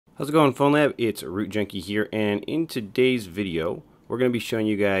How's it going, PhonLab? It's Root Junkie here, and in today's video we're going to be showing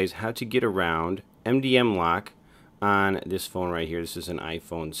you guys how to get around MDM lock on this phone right here. This is an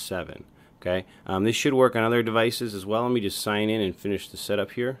iPhone 7. Okay, this should work on other devices as well. Let me just sign in and finish the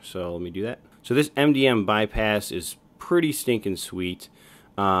setup here. So let me do that. So this MDM bypass is pretty stinking sweet.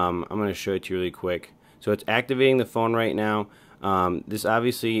 I'm going to show it to you really quick. So it's activating the phone right now. This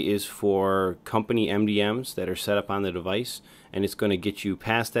obviously is for company MDMs that are set up on the device, and it's going to get you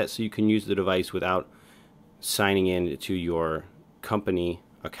past that so you can use the device without signing in to your company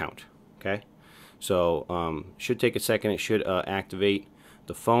account. Okay, so should take a second. It should activate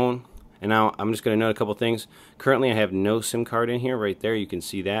the phone. And now I'm just going to note a couple things. Currently I have no SIM card in here. Right there, you can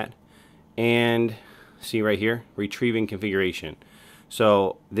see that. And see right here, retrieving configuration.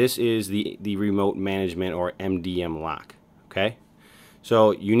 So this is the remote management or MDM lock. Okay,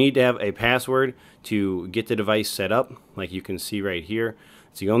 so you need to have a password to get the device set up, like you can see right here.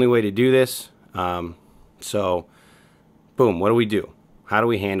 It's the only way to do this. So boom, what do we do? How do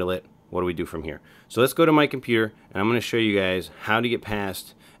we handle it? What do we do from here? So let's go to my computer, and I'm going to show you guys how to get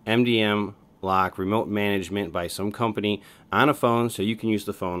past MDM lock remote management by some company on a phone so you can use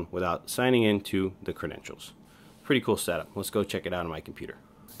the phone without signing in to the credentials. Pretty cool setup. Let's go check it out on my computer.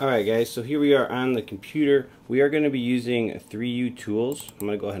 Alright guys, so here we are on the computer. We are going to be using 3U tools. I'm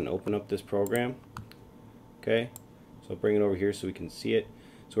going to go ahead and open up this program. Okay, so I'll bring it over here so we can see it.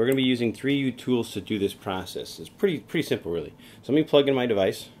 So we're going to be using 3U tools to do this process. It's pretty simple really. So let me plug in my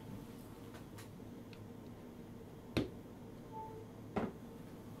device.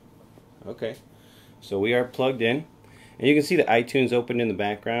 Okay, so we are plugged in, and you can see the iTunes open in the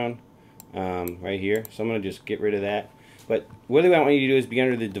background right here. So I'm going to just get rid of that. But what I want you to do is be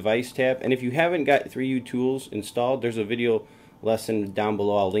under the device tab, and if you haven't got 3U tools installed, there's a video lesson down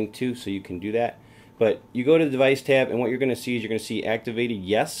below I'll link to, so you can do that. But you go to the device tab, and what you're going to see is you're going to see activated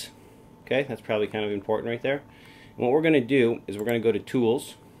yes. Okay, that's probably kind of important right there. And what we're going to do is we're going to go to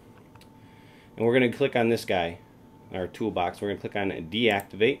tools, and we're going to click on this guy, our toolbox. We're going to click on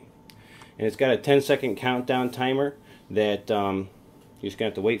deactivate. And it's got a 10-second countdown timer that you're just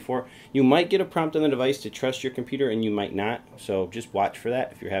going to have to wait for. You might get a prompt on the device to trust your computer, and you might not. So just watch for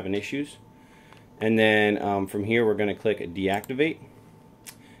that if you're having issues. And then from here we're going to click deactivate.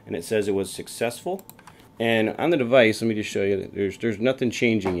 And it says it was successful. And on the device, let me just show you that there's nothing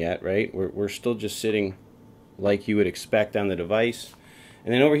changing yet, right? We're still just sitting like you would expect on the device.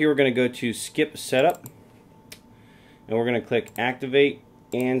 And then over here we're going to go to skip setup. And we're going to click activate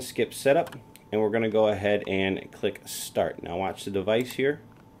and skip setup, and we're going to go ahead and click start. Now watch the device here,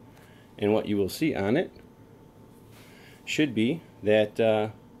 and what you will see on it should be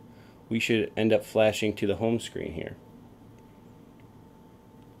that we should end up flashing to the home screen here.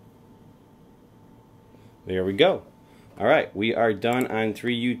 There we go. Alright, we are done on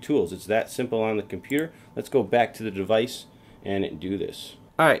 3U tools. It's that simple on the computer. Let's go back to the device and do this.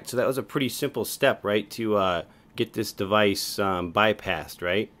 Alright, so that was a pretty simple step, right, to get this device bypassed,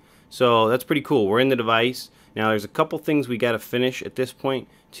 right? So that's pretty cool. We're in the device. Now there's a couple things we got to finish at this point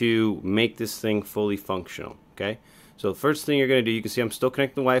to make this thing fully functional, okay? So the first thing you're going to do, you can see I'm still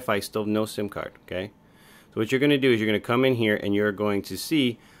connected to Wi-Fi, still no SIM card, okay? So what you're going to do is you're going to come in here, and you're going to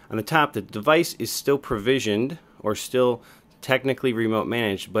see on the top the device is still provisioned or still technically remote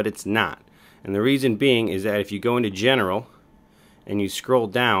managed, but it's not. And the reason being is that if you go into general and you scroll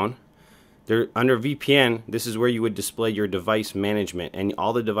down, under VPN, this is where you would display your device management and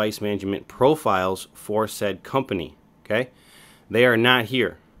all the device management profiles for said company. Okay, they are not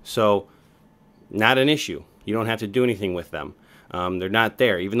here, so not an issue. You don't have to do anything with them. They're not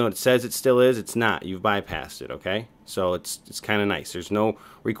there, even though it says it still is. It's not. You've bypassed it. Okay, so it's kind of nice. There's no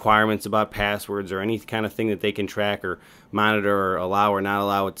requirements about passwords or any kind of thing that they can track or monitor or allow or not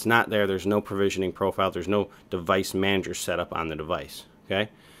allow. It's not there. There's no provisioning profile. There's no device manager set up on the device. Okay.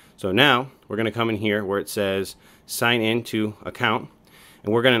 So now we're going to come in here where it says sign in to account,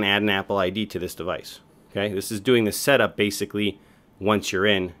 and we're going to add an Apple ID to this device. Okay, this is doing the setup basically once you're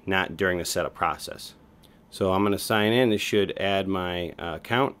in, not during the setup process. So I'm going to sign in. This should add my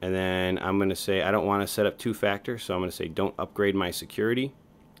account, and then I'm going to say I don't want to set up two-factor, so I'm going to say don't upgrade my security.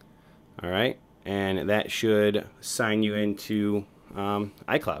 All right, and that should sign you into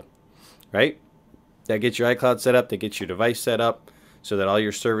iCloud, right? That gets your iCloud set up. That gets your device set up, so that all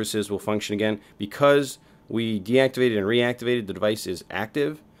your services will function again. Because we deactivated and reactivated, the device is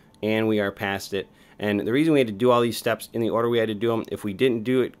active and we are past it. And the reason we had to do all these steps in the order we had to do them, if we didn't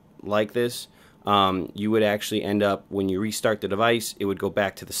do it like this, you would actually end up, when you restart the device, it would go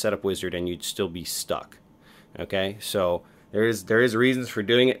back to the setup wizard and you'd still be stuck. Okay, so there is reasons for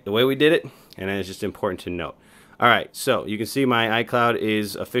doing it the way we did it, and it's just important to note. Alright, so you can see my iCloud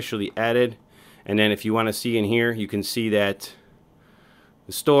is officially added. And then if you want to see in here, you can see that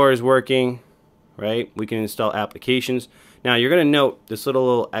the store is working, right? We can install applications. Now you're going to note this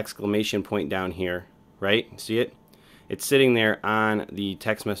little exclamation point down here, right? See it? It's sitting there on the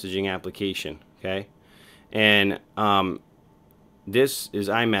text messaging application, okay? And this is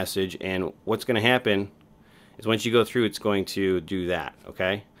iMessage, and what's going to happen is once you go through, it's going to do that,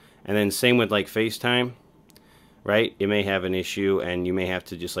 okay? And then same with like FaceTime, right? It may have an issue, and you may have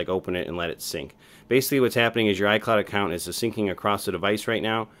to just like open it and let it sync. Basically what's happening is your iCloud account is syncing across the device right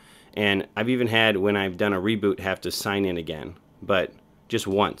now, and I've even had, when I've done a reboot, have to sign in again, but just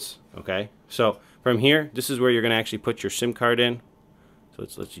once, okay? So from here, this is where you're going to actually put your SIM card in. So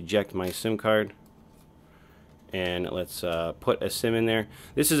let's eject my SIM card, and let's put a SIM in there.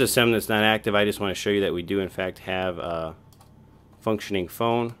 This is a SIM that's not active. I just want to show you that we do in fact have a functioning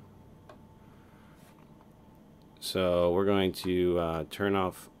phone. So we're going to turn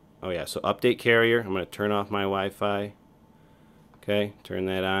off, oh yeah, so update carrier. I'm going to turn off my Wi-Fi. Okay, turn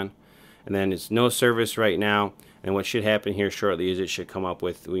that on. And then it's no service right now. And what should happen here shortly is it should come up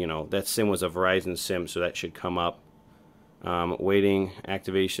with, you know, that SIM was a Verizon SIM, so that should come up. Waiting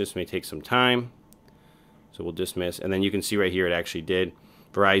activation. This may take some time. So we'll dismiss. And then you can see right here it actually did.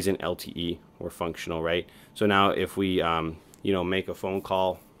 Verizon LTE were functional, right? So now if we, you know, make a phone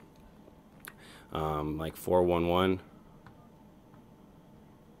call, like 411,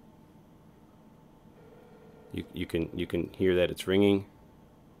 you can hear that it's ringing.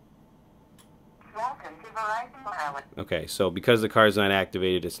 Okay, so because the card is not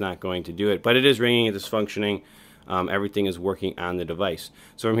activated, it's not going to do it, but it is ringing, it is functioning. Everything is working on the device.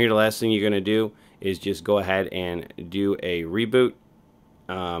 So from here, the last thing you're going to do is just go ahead and do a reboot.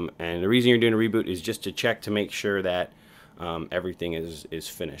 And the reason you're doing a reboot is just to check to make sure that everything is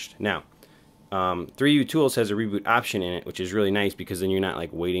finished. Now, 3U Tools has a reboot option in it, which is really nice because then you're not like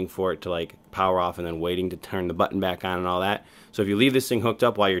waiting for it to like power off and then waiting to turn the button back on and all that. So if you leave this thing hooked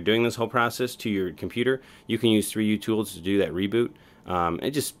up while you're doing this whole process to your computer, you can use 3U Tools to do that reboot.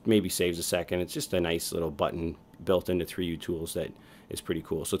 It just maybe saves a second. It's just a nice little button built into 3U Tools that is pretty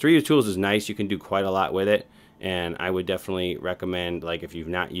cool. So 3U Tools is nice. You can do quite a lot with it, and I would definitely recommend, like, if you've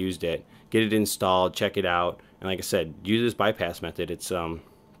not used it, get it installed, check it out, and like I said, use this bypass method. It's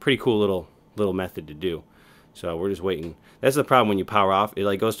pretty cool little method to do. So we're just waiting. That's the problem when you power off. It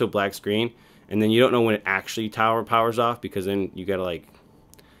like goes to a black screen, and then you don't know when it actually powers off, because then you gotta like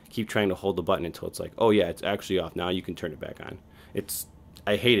keep trying to hold the button until it's like, oh yeah, it's actually off. Now you can turn it back on.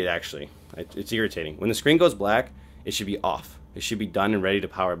 I hate it actually. It's irritating. When the screen goes black, it should be off. It should be done and ready to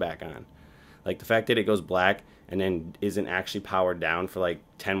power back on. Like the fact that it goes black and then isn't actually powered down for like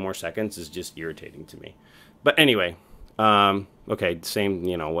 10 more seconds is just irritating to me. But anyway, okay, same,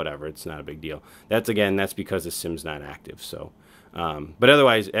 you know, whatever. It's not a big deal. That's because the SIM's not active. So, but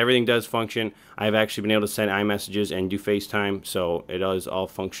otherwise, everything does function. I've actually been able to send iMessages and do FaceTime, so it is all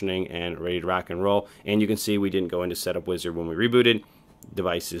functioning and ready to rock and roll. And you can see we didn't go into Setup Wizard when we rebooted.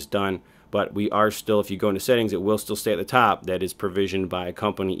 Device is done. But we are still, if you go into settings, it will still stay at the top. That is provisioned by a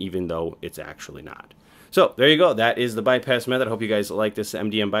company, even though it's actually not. So there you go. That is the bypass method. I hope you guys like this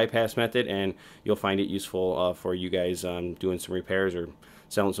MDM bypass method, and you'll find it useful for you guys doing some repairs or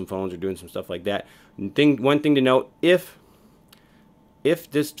selling some phones or doing some stuff like that. One thing to note, if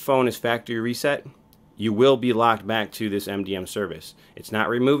this phone is factory reset, you will be locked back to this MDM service. It's not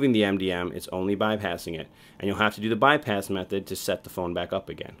removing the MDM, it's only bypassing it. And you'll have to do the bypass method to set the phone back up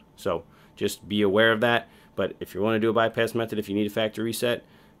again. So just be aware of that. But if you want to do a bypass method, if you need a factory reset,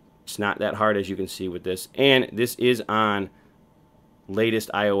 it's not that hard, as you can see with this. And this is on latest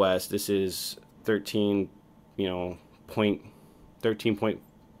iOS. This is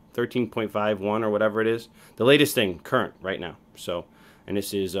 13.51 or whatever it is. The latest thing, current, right now. So, and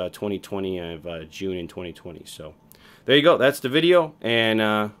this is 2020 of June in 2020. So there you go. That's the video, and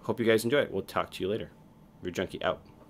hope you guys enjoy it. We'll talk to you later. Your Junkie out.